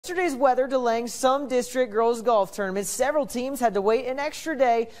Yesterday's weather delaying some district girls golf tournaments. Several teams had to wait an extra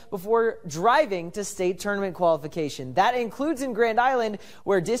day before driving to state tournament qualification. That includes in Grand Island,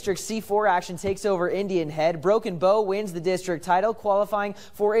 where District C-4 action takes over Indian Head. Broken Bow wins the district title, qualifying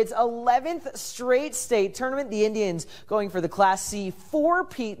for its 11th straight state tournament. The Indians going for the Class C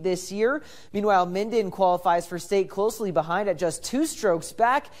 4-peat this year. Meanwhile, Minden qualifies for state closely behind at just 2 strokes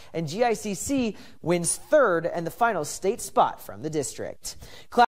back, and GICC wins third and the final state spot from the district.